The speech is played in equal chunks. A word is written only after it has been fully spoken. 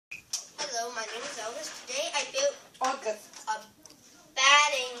Hello, my name is Elvis. Today I built August. a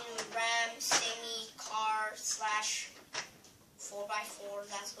batting ram thingy car slash 4x4.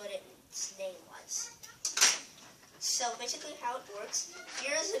 That's what its name was. So basically how it works,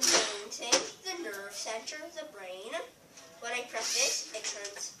 here's the main thing, the nerve center, the brain. When I press this, it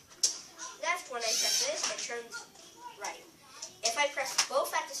turns left. When I press this, it turns right. If I press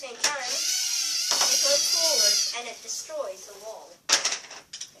both at the same time, it goes forward and it destroys the wall.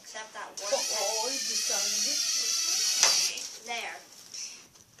 Except that one. Oh, you decided it. There.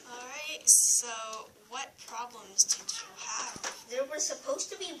 Alright, so what problems did you have? There were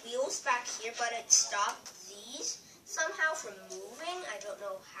supposed to be wheels back here, but it stopped these somehow from moving. I don't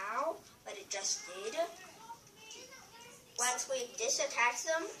know how, but it just did. Once we disattached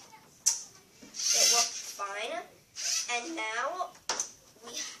them, it worked fine. And now,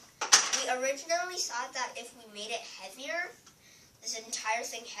 we originally thought that if we made it heavier, this entire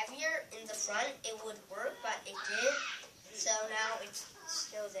thing heavier in the front, it would work, but it did. So now it's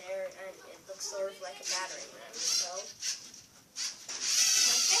still there, and it looks sort of like a battering ram.